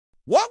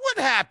What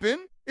would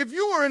happen if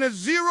you were in a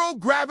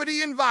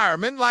zero-gravity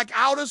environment like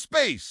outer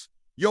space?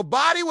 Your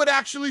body would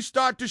actually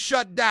start to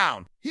shut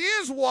down.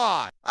 Here's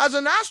why. As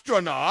an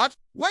astronaut,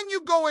 when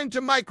you go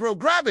into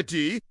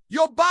microgravity,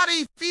 your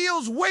body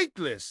feels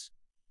weightless.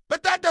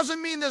 But that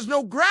doesn't mean there's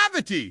no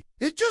gravity.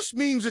 It just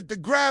means that the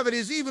gravity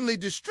is evenly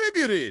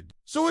distributed.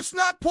 So it's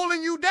not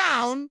pulling you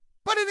down,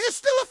 but it is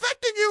still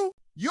affecting you.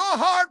 Your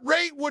heart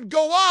rate would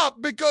go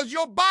up because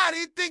your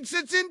body thinks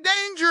it's in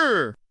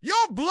danger.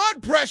 Your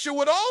blood pressure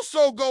would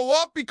also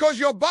go up because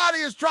your body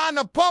is trying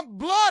to pump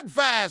blood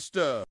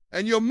faster.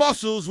 And your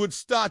muscles would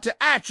start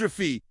to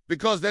atrophy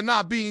because they're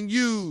not being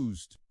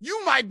used.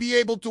 You might be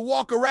able to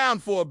walk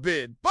around for a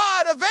bit,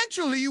 but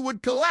eventually you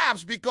would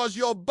collapse because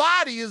your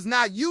body is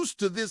not used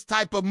to this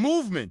type of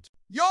movement.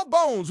 Your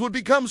bones would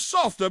become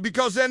softer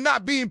because they're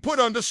not being put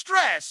under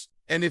stress.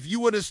 And if you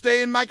were to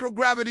stay in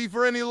microgravity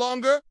for any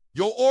longer,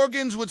 your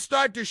organs would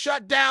start to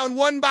shut down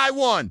one by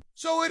one.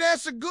 So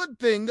it's a good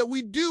thing that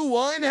we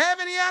don't have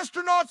any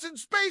astronauts in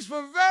space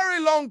for very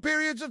long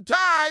periods of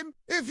time.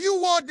 If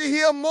you want to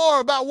hear more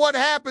about what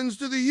happens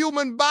to the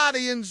human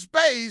body in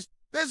space,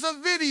 there's a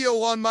video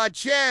on my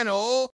channel